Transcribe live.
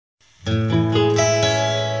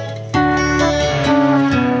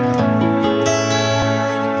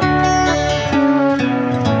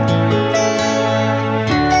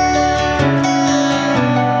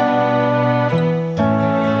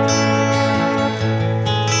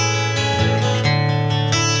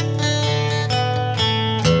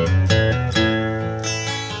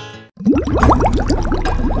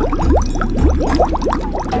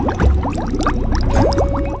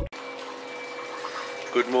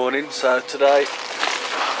Good morning. So today I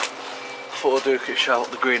thought I'd do a quick show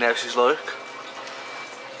what the greenhouse is like.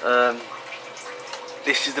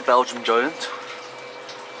 This is the Belgian giant.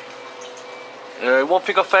 One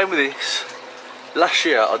thing I found with this, last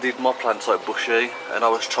year I did my plants like bushy and I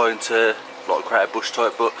was trying to like create a bush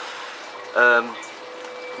type, but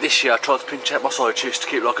this year I tried to pinch out my side shoots to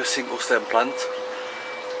keep like a single stem plant,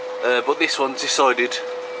 but this one's decided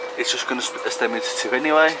it's just going to split the stem into two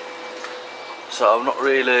anyway. So I'm not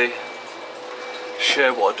really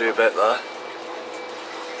sure what to do about that.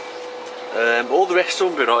 All the rest of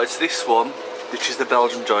them be right. It's this one, which is the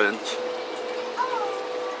Belgian giant,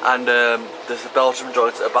 and there's the Belgian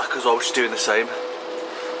giant at the back as well, which is doing the same.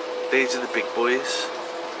 These are the big boys,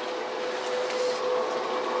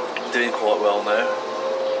 doing quite well now.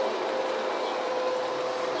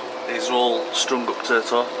 These are all strung up to the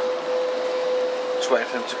top, just waiting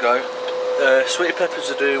for them to go. Sweet peppers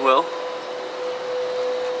are doing well.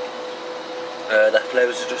 Their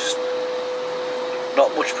flowers are just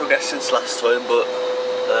not much progress since last time, but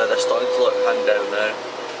they're starting to like hang down now.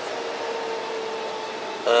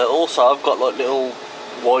 Also, I've got like little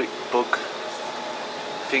white bug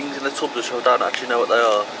things in the tub, which I don't actually know what they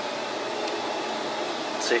are.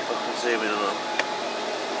 Let's see if I can zoom in on them.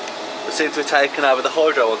 They seem to be taken over the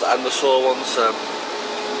hydro ones and the soil ones. So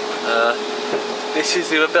this is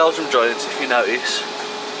the Belgian giant. If you notice,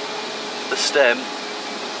 the stem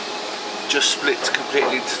just split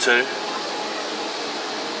completely into two.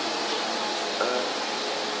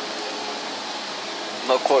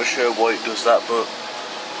 Not quite sure why it does that, but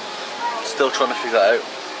still trying to figure that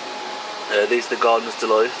out. These are the Gardener's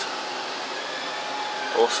Delight,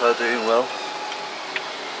 also doing well.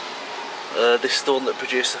 This is the one that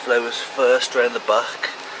produced the flowers first round the back.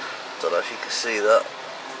 Don't know if you can see that.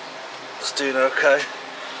 It's doing okay.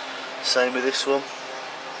 Same with this one.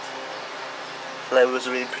 Flowers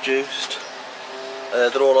are being produced.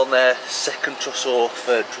 They're all on their second truss or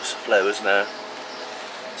third truss of flowers now.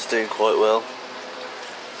 It's doing quite well.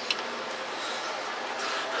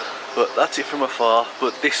 But that's it from afar.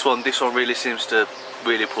 But this one really seems to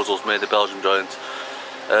really puzzles me, the Belgian giant.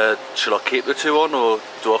 Should I keep the two on, or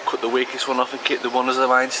do I cut the weakest one off and keep the one as the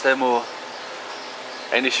main stem? Or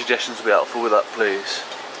any suggestions would be helpful with that, please.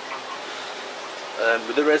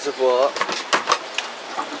 With the reservoir,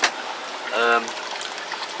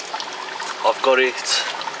 I've got it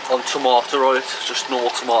on tomato, right? Just normal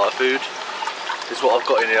tomato food is what I've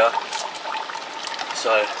got in here.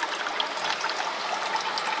 So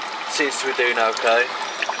seems to be doing okay,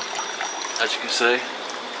 as you can see.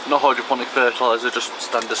 Not hydroponic fertiliser, just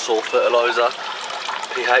standard soil fertiliser.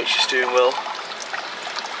 pH is doing well.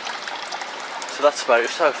 So that's about it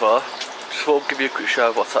so far. Just thought I'd give you a quick show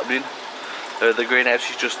of what's happening. The greenhouse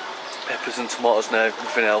is just peppers and tomatoes now,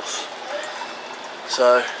 nothing else.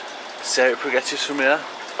 So see how it progresses from here.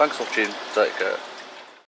 Thanks for watching, take care.